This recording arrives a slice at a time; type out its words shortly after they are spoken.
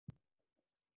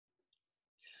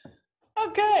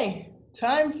Okay,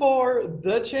 time for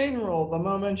the chain rule, the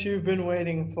moment you've been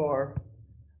waiting for,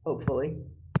 hopefully.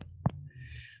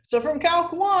 So from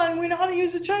Calc 1, we know how to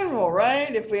use the chain rule,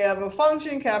 right? If we have a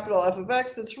function, capital F of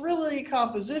x, that's really a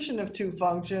composition of two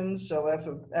functions, so f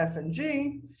and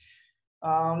g,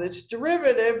 its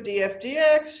derivative, df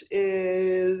dx,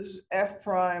 is f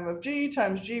prime of g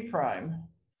times g prime.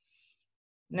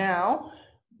 Now,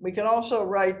 we can also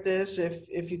write this,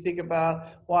 if you think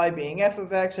about y being f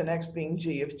of x and x being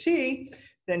g of t,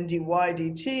 then dy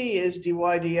dt is dy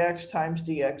dx times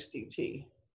dx dt.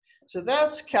 So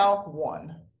that's Calc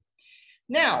 1.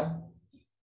 Now,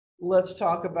 let's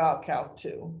talk about Calc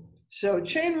 2. So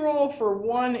chain rule for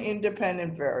one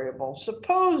independent variable.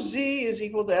 Suppose z is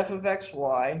equal to f of x,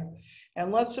 y,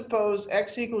 and let's suppose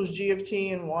x equals g of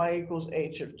t and y equals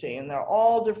h of t, and they're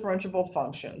all differentiable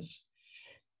functions.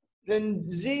 Then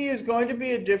z is going to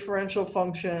be a differentiable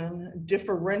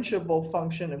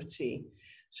function of t.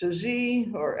 So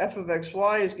z, or f of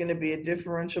xy, is going to be a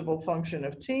differentiable function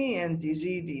of t, and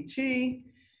dz dt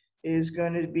is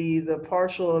going to be the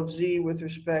partial of z with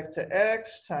respect to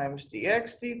x times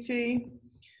dx dt,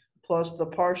 plus the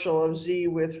partial of z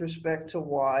with respect to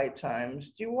y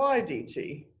times dy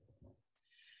dt.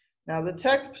 Now the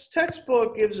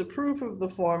textbook gives a proof of the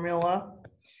formula,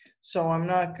 so I'm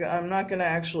not going to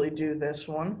actually do this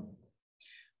one,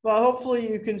 but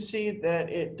hopefully you can see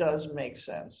that it does make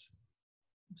sense.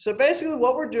 So basically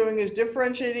what we're doing is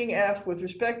differentiating f with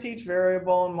respect to each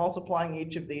variable and multiplying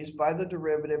each of these by the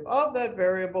derivative of that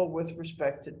variable with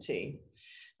respect to t.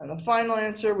 And the final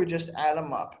answer, we just add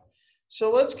them up.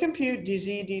 So let's compute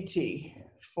dz dt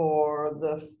for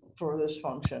this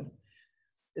function.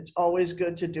 It's always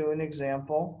good to do an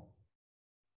example.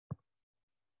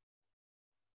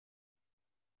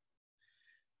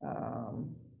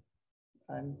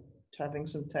 I'm having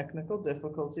some technical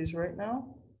difficulties right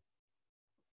now.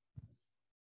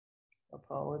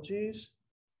 Apologies.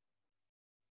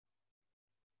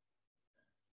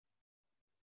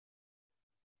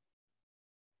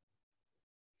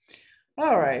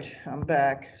 All right, I'm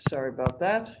back. Sorry about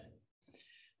that.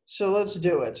 So let's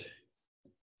do it.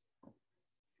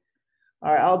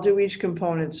 All right, I'll do each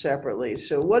component separately.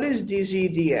 So what is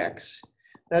dz dx?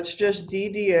 That's just d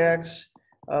dx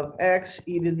of x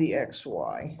e to the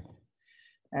xy.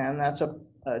 And that's a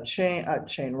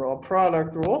chain rule,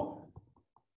 product rule.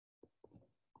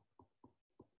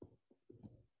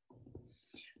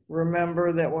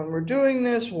 Remember that when we're doing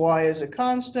this, y is a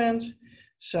constant.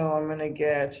 So I'm going to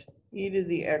get e to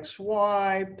the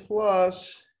xy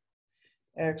plus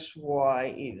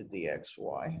xy e to the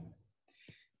xy.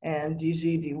 And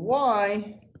dz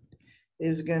dy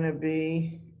is going to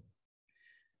be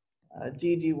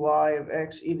d dy of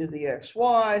x e to the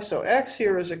xy. So x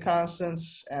here is a constant,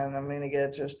 and I'm going to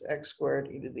get just x squared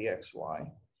e to the xy.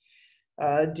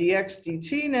 Dx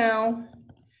dt now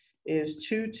is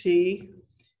 2t,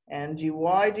 and dy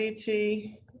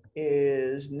dt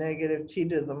is negative t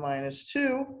to the minus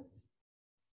 2.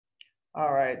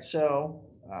 All right, so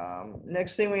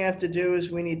next thing we have to do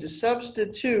is we need to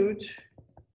substitute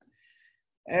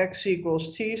x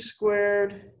equals t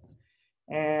squared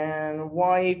and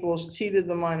y equals t to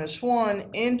the minus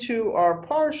 1 into our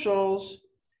partials,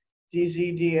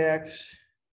 dz dx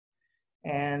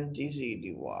and dz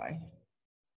dy.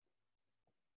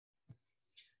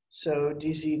 So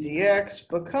dz dx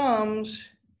becomes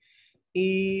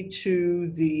e to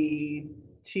the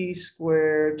t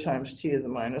squared times t to the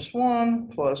minus 1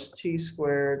 plus t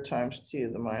squared times t to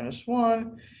the minus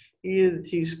 1 e to the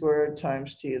t squared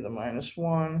times t to the minus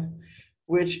 1,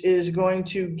 which is going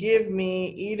to give me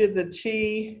e to the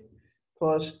t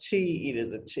plus t e to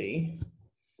the t.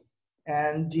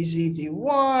 And dz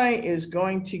dy is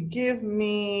going to give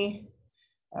me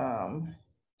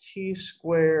t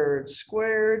squared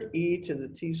squared e to the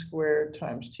t squared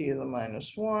times t to the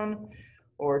minus 1,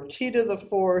 or t to the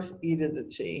fourth e to the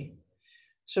t.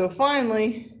 So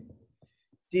finally,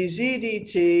 dz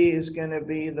dt is going to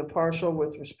be the partial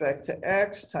with respect to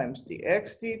x times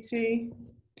dx dt,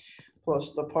 plus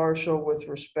the partial with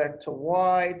respect to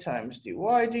y times dy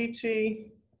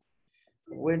dt,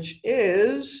 which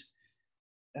is,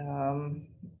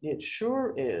 it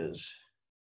sure is.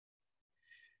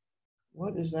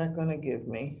 What is that going to give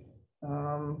me?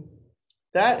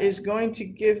 That is going to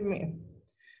give me,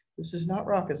 this is not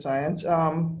rocket science,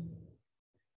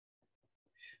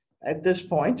 at this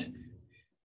point.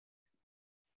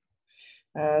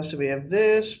 So we have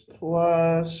this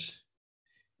plus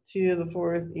t to the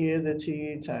fourth e to the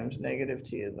t times negative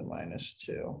t to the minus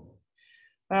 2.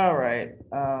 All right,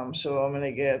 so I'm going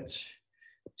to get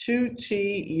 2t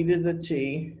e to the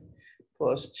t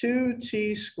plus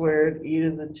 2t squared e to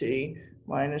the t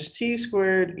minus t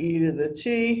squared e to the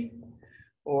t,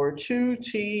 or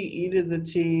 2t e to the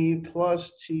t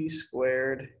plus t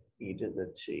squared e to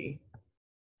the t.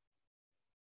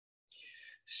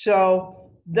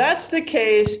 So that's the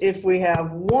case if we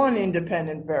have one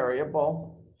independent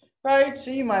variable, right? So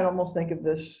you might almost think of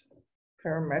this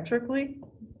parametrically,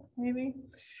 maybe.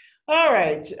 All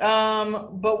right,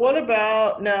 but what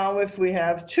about now if we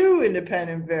have two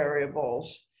independent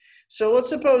variables? So let's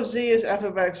suppose z is f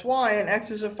of x, y, and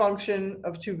x is a function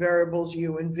of two variables,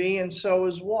 u and v, and so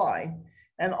is y.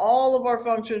 And all of our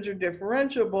functions are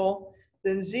differentiable,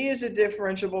 then z is a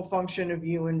differentiable function of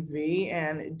u and v,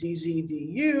 and dz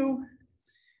du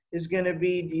is going to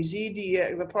be dz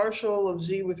dx, the partial of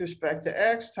z with respect to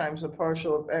x times the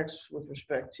partial of x with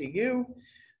respect to u,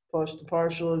 plus the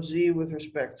partial of z with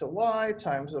respect to y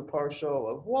times the partial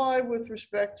of y with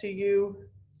respect to u,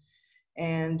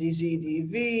 and dz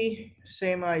dv,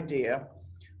 same idea.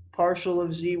 Partial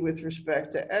of z with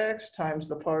respect to x times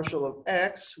the partial of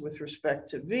x with respect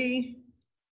to v,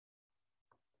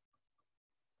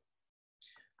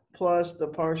 plus the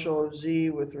partial of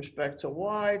z with respect to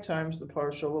y times the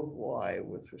partial of y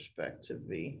with respect to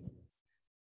v.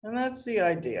 And that's the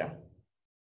idea.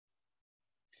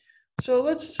 So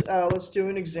let's do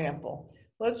an example.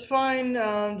 Let's find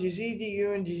dz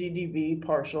du and dz dv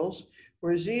partials,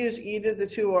 where z is e to the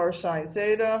 2r sine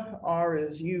theta, r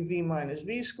is uv minus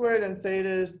v squared, and theta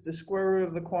is the square root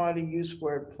of the quantity u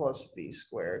squared plus v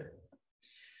squared.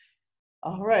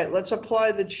 All right, let's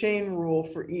apply the chain rule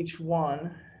for each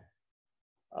one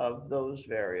of those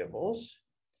variables.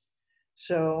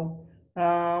 So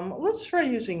let's try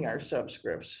using our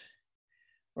subscripts.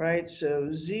 Right,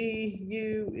 so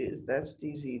zu is, that's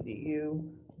dz du,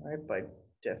 right, by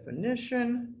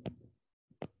definition.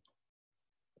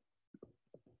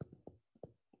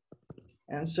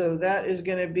 And so that is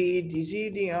going to be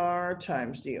dz dr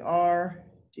times dr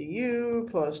du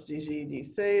plus dz d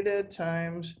theta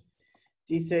times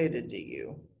d theta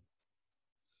du.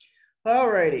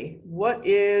 Alrighty, what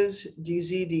is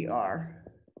dz dr?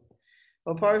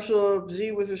 Well, partial of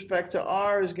z with respect to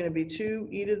r is going to be 2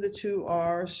 e to the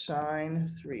 2r sine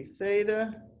 3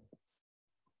 theta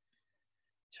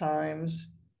times,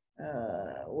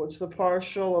 what's the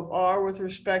partial of r with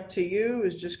respect to u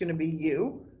is just going to be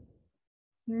u.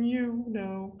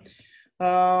 No.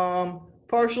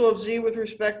 Partial of z with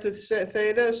respect to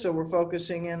theta, so we're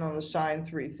focusing in on the sine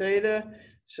 3 theta.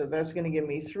 So that's going to give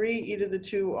me 3 e to the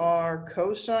 2r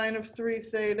cosine of 3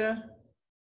 theta.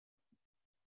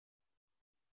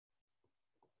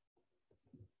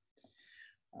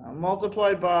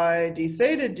 Multiplied by d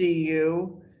theta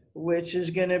du, which is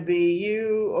going to be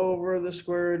u over the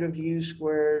square root of u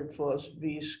squared plus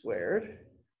v squared.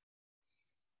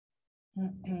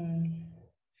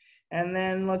 And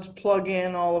then let's plug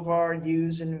in all of our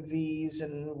u's and v's,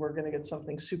 and we're going to get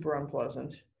something super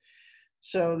unpleasant.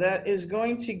 So that is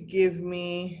going to give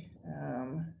me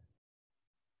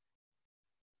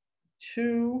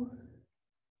 2u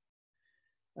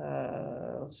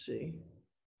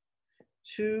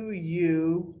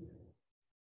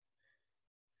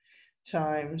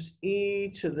times e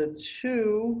to the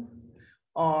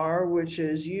 2r, which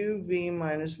is uv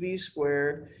minus v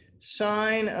squared,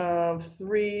 sine of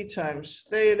 3 times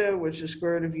theta, which is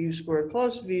square root of u squared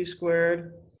plus v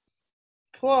squared,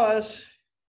 plus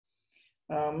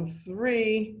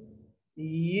 3u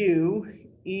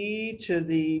e to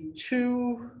the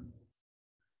 2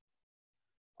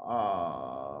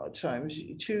 times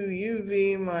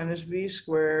 2uv minus v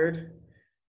squared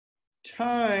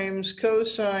times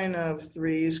cosine of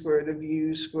 3 square root of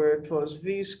u squared plus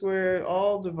v squared,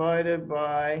 all divided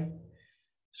by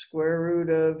square root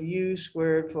of u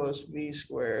squared plus v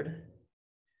squared.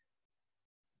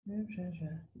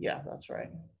 Yeah, that's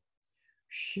right.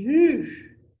 Phew,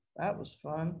 that was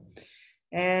fun.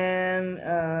 And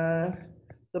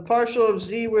the partial of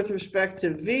z with respect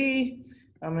to v,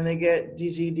 I'm going to get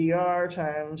dz dr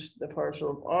times the partial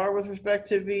of r with respect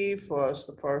to v plus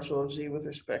the partial of z with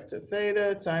respect to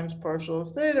theta times partial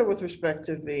of theta with respect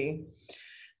to v.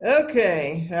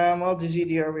 Okay, well, dz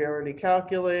dr we already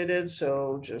calculated,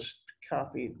 so just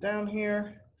copy it down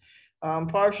here.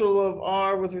 Partial of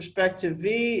r with respect to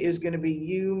v is going to be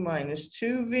u minus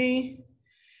 2v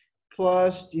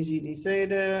plus dz d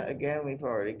theta. Again, we've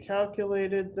already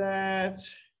calculated that.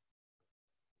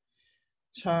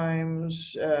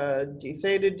 Times d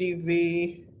theta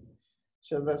dv.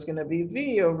 So that's going to be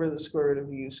v over the square root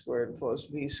of u squared plus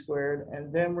v squared.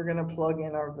 And then we're going to plug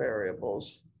in our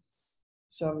variables.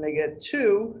 So I'm going to get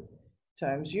 2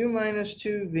 times u minus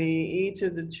 2v e to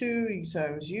the 2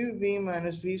 times uv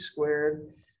minus v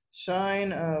squared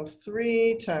sine of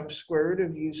 3 times square root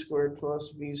of u squared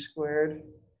plus v squared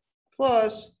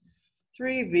plus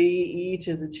 3v e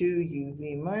to the 2 uv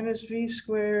minus v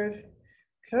squared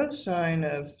cosine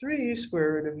of 3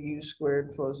 square root of u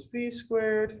squared plus v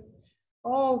squared,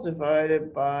 all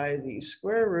divided by the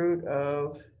square root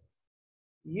of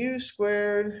u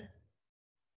squared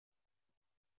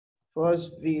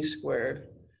plus v squared.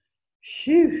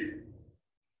 Phew,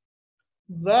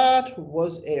 that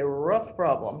was a rough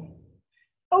problem.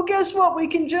 Oh, guess what? We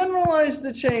can generalize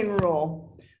the chain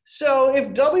rule. So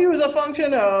if w is a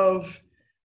function of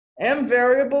m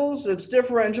variables, it's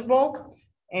differentiable.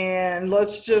 And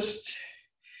let's just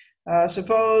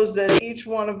suppose that each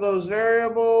one of those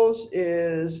variables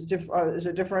is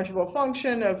a differentiable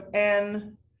function of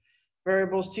n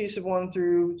variables t sub 1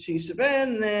 through t sub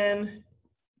n, then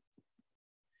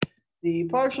the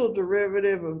partial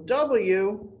derivative of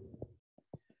w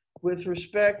with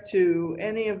respect to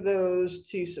any of those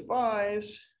t sub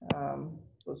i's,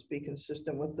 let's be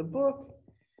consistent with the book,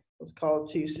 let's call it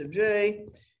t sub j,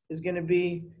 is going to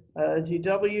be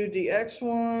dw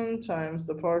dx1 times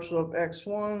the partial of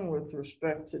x1 with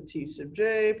respect to t sub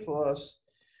j plus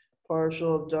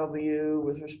partial of w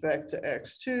with respect to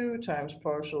x2 times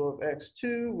partial of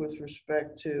x2 with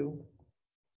respect to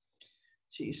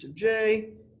t sub j.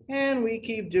 And we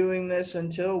keep doing this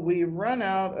until we run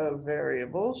out of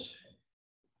variables.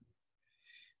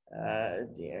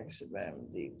 Dx sub m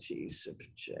dt sub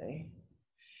j.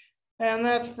 And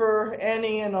that's for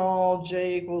any and all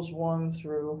j equals 1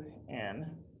 through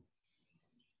n.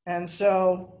 And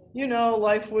so, you know,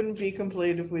 life wouldn't be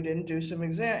complete if we didn't do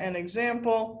an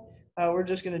example. We're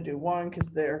just going to do one because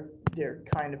they're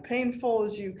kind of painful,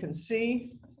 as you can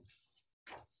see.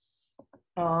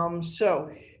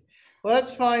 So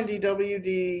let's find dw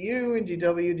du and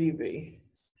dw dv.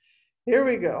 Here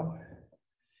we go.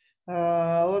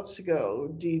 Let's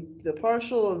go. The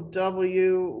partial of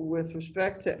w with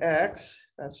respect to x,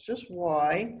 that's just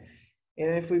y.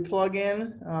 And if we plug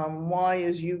in, y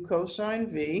is u cosine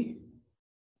v.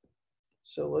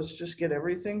 So let's just get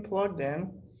everything plugged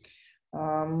in.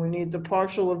 We need the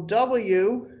partial of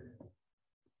w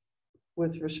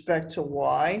with respect to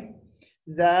y.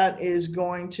 That is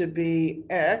going to be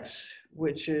x,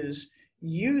 which is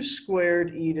u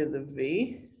squared e to the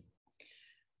v.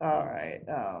 All right,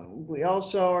 we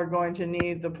also are going to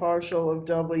need the partial of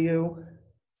w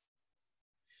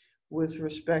with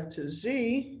respect to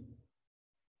z.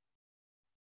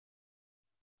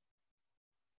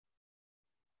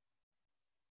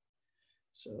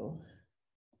 So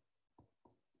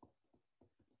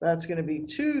that's going to be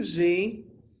 2z,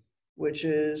 which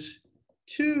is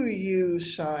 2u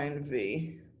sine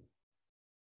v.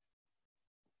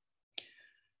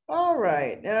 All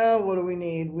right, now what do we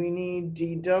need? We need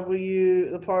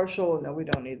dw, the partial, no, we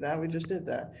don't need that, we just did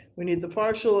that. We need the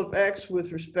partial of x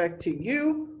with respect to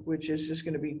u, which is just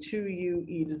going to be 2u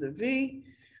e to the v.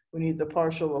 We need the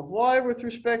partial of y with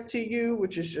respect to u,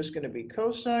 which is just going to be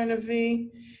cosine of v.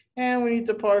 And we need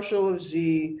the partial of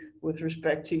z with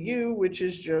respect to u, which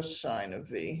is just sine of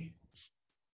v.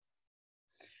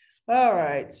 All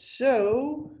right,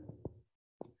 so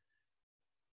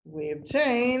we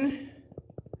obtain,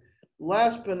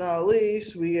 last but not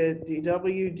least, we get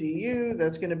dw du,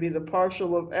 that's going to be the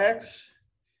partial of x,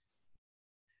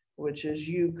 which is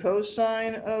u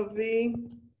cosine of v,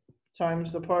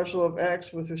 times the partial of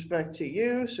x with respect to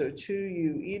u, so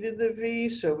 2u e to the v.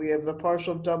 So we have the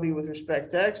partial of w with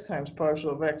respect to x times partial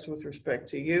of x with respect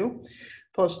to u,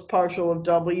 plus the partial of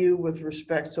w with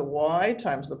respect to y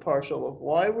times the partial of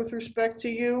y with respect to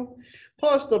u,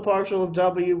 plus the partial of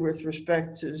w with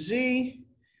respect to z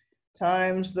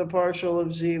times the partial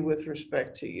of z with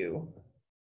respect to u.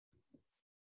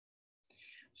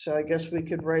 So I guess we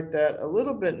could write that a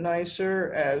little bit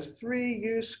nicer as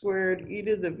 3u squared e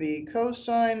to the v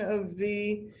cosine of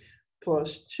v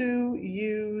plus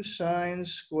 2u sine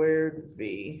squared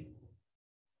v.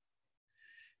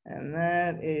 And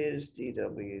that is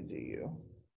dw du.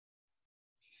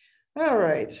 All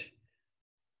right.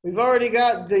 We've already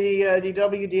got the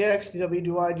dw dx, dw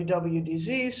dy, dw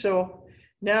dz. So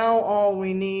now all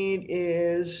we need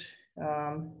is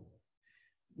the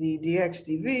dx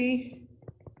dv,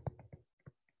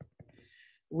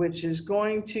 which is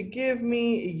going to give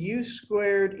me u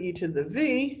squared e to the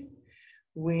v.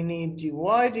 We need dy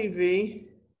dv.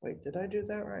 Wait, did I do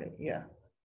that right? Yeah.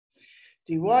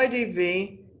 dy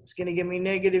dv is going to give me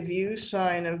negative u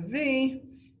sine of v,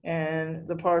 and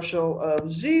the partial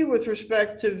of z with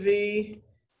respect to v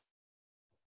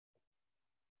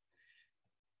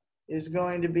is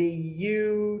going to be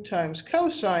u times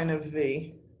cosine of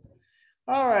v.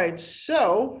 All right,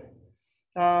 so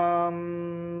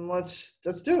let's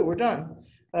do it. We're done.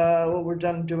 Well, we're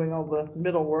done doing all the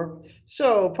middle work.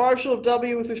 So partial of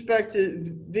w with respect to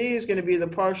v is going to be the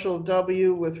partial of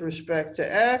w with respect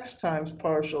to x times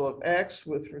partial of x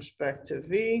with respect to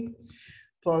v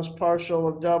plus partial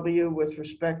of w with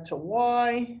respect to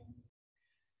y,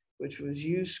 which was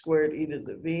u squared e to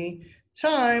the v,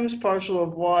 times partial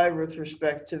of y with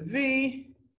respect to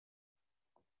v,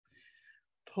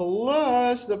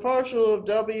 plus the partial of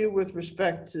w with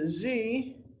respect to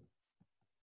z,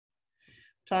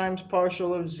 times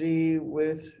partial of z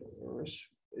with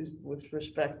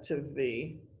respect to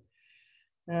v.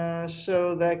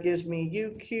 So that gives me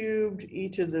u cubed e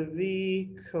to the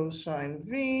v cosine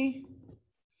v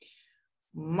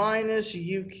minus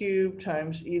u cubed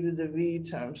times e to the v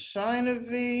times sine of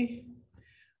v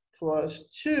plus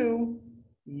 2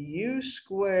 u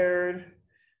squared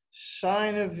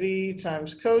sine of v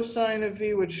times cosine of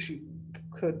v, which you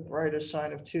could write as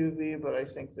sine of 2v, but I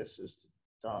think this is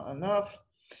enough.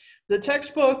 The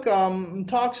textbook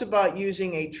talks about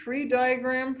using a tree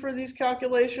diagram for these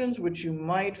calculations, which you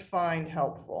might find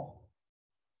helpful.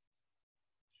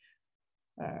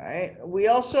 All right, we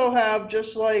also have,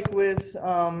 just like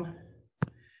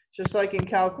in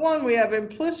Calc 1, we have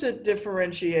implicit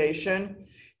differentiation.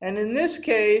 And in this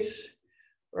case,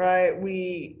 right,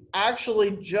 we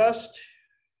actually just,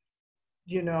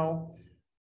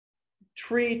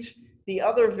 treat the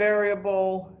other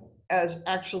variable as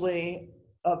actually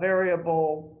a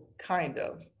variable, kind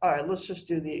of. All right, let's just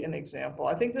do an example.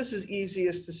 I think this is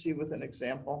easiest to see with an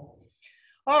example.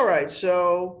 All right,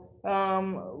 so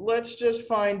let's just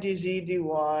find dz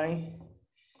dy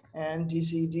and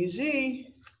dz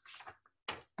dz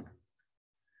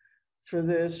for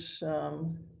this.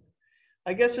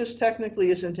 I guess this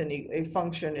technically isn't a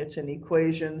function, it's an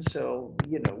equation. So,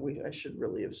 I should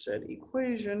really have said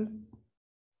equation.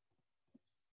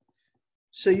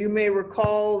 So you may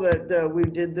recall that we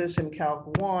did this in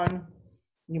Calc 1.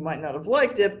 You might not have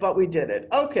liked it, but we did it.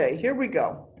 Okay, here we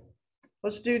go.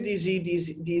 Let's do dz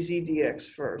dx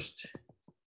first,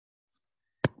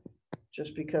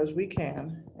 just because we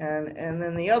can. And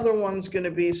then the other one's going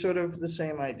to be sort of the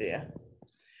same idea.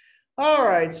 All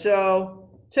right, so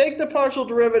take the partial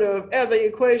derivative of the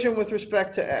equation with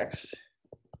respect to x.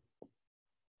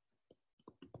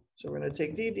 So we're going to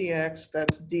take d dx,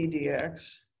 that's d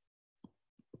dx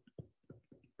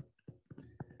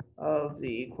of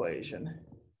the equation.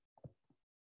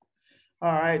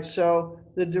 All right, so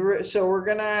we're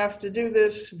going to have to do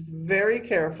this very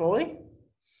carefully.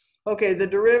 Okay, the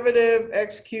derivative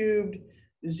x cubed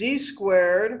z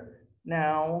squared.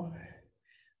 Now,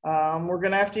 we're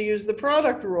going to have to use the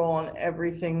product rule on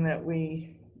everything that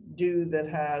we do that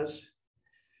has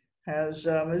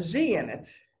a z in it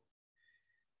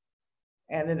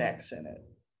and an x in it.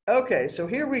 Okay, so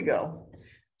here we go.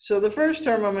 So the first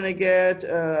term I'm going to get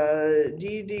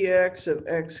d dx of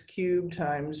x cubed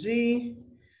times z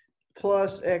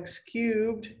plus x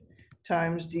cubed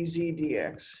times dz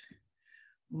dx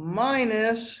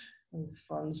minus,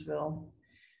 Funsville,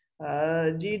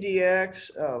 d dx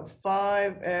of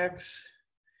 5x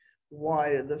y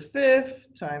to the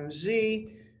 5th times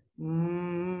z.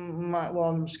 Well,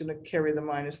 I'm just going to carry the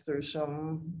minus through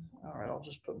some. All right, I'll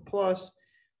just put plus.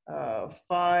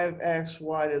 5x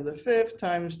y to the 5th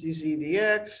times dz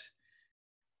dx,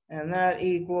 and that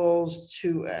equals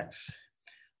 2x.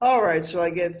 All right, so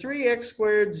I get 3x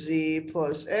squared z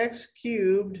plus x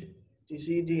cubed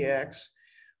dz dx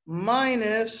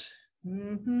minus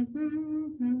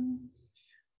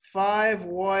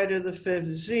 5y to the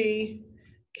 5th z,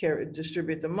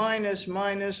 distribute the minus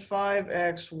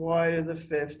 5x y to the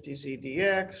 5th dz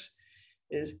dx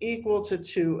is equal to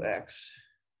 2x.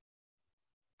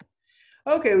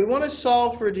 Okay, we want to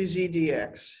solve for dz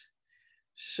dx.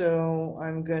 So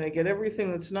I'm going to get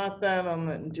everything that's not that. I'm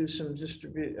going to do some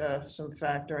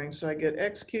factoring. So I get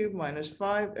x cubed minus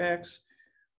 5x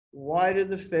y to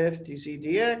the 5th dz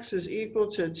dx is equal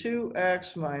to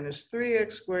 2x minus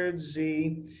 3x squared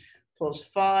z plus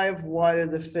 5y to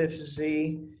the 5th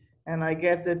z. And I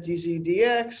get that dz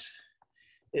dx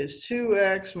is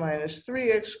 2x minus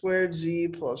 3x squared z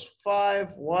plus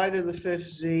 5y to the 5th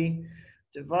z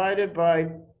divided by,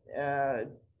 I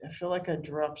feel like I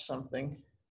dropped something.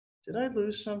 Did I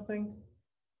lose something?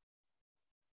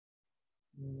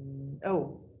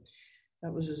 Oh,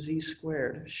 that was a z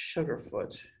squared,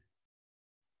 Sugarfoot.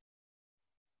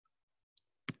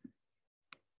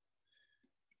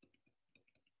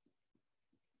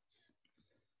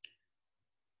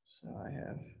 So I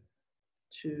have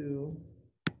 2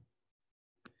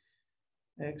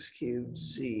 x cubed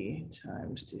z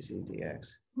times dz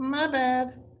dx. My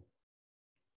bad.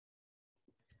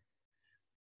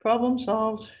 Problem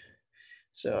solved.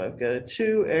 So I've got a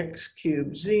 2x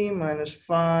cubed z minus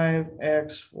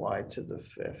 5xy to the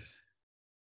 5th.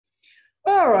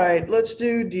 All right, let's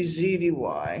do dz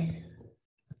dy.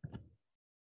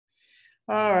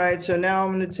 All right, so now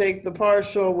I'm going to take the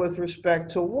partial with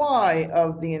respect to y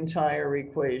of the entire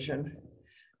equation.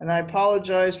 And I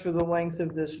apologize for the length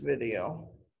of this video.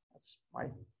 That's my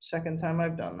second time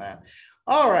I've done that.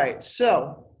 All right,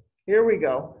 so here we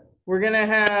go. We're going to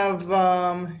have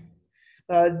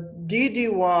d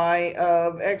dy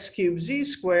of x cubed z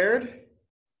squared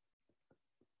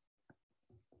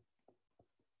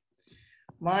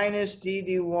minus d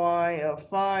dy of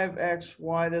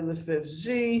 5xy to the 5th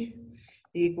z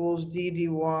equals d dy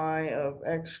of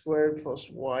x squared plus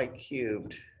y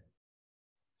cubed.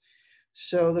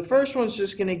 So the first one's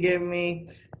just going to give me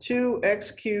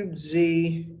 2x cubed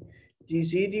z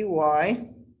dz dy.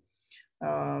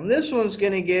 This one's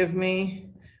going to give me,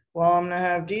 well, I'm going to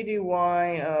have d dy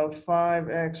of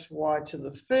 5xy to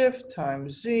the 5th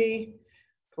times z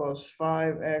plus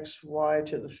 5xy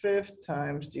to the 5th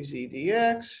times dz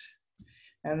dx,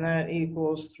 and that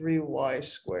equals 3y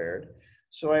squared.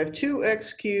 So I have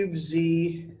 2x cubed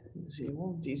z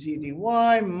dz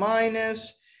dy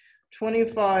minus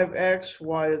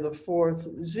 25xy to the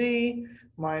 4th z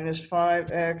minus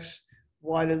 5x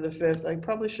y to the 5th. I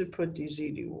probably should put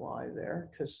dz dy there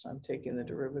because I'm taking the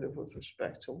derivative with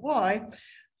respect to y.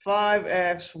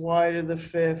 5x y to the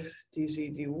 5th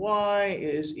dz dy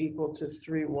is equal to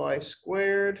 3y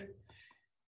squared.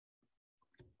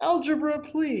 Algebra,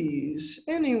 please.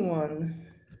 Anyone?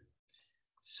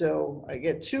 So I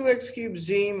get 2x cubed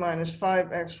z minus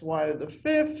 5xy to the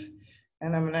 5th,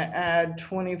 and I'm going to add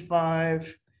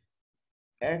 25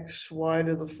 xy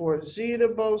to the 4th z to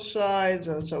both sides.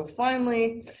 And so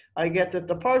finally, I get that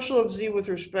the partial of z with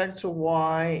respect to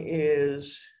y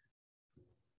is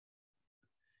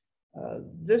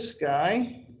this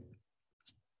guy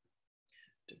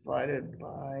divided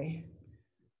by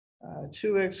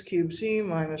 2x cubed z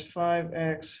minus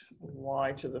 5x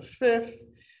y to the 5th.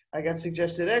 I got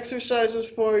suggested exercises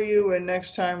for you, and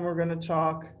next time we're going to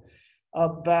talk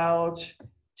about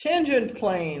tangent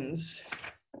planes.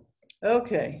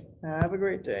 Okay, have a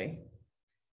great day.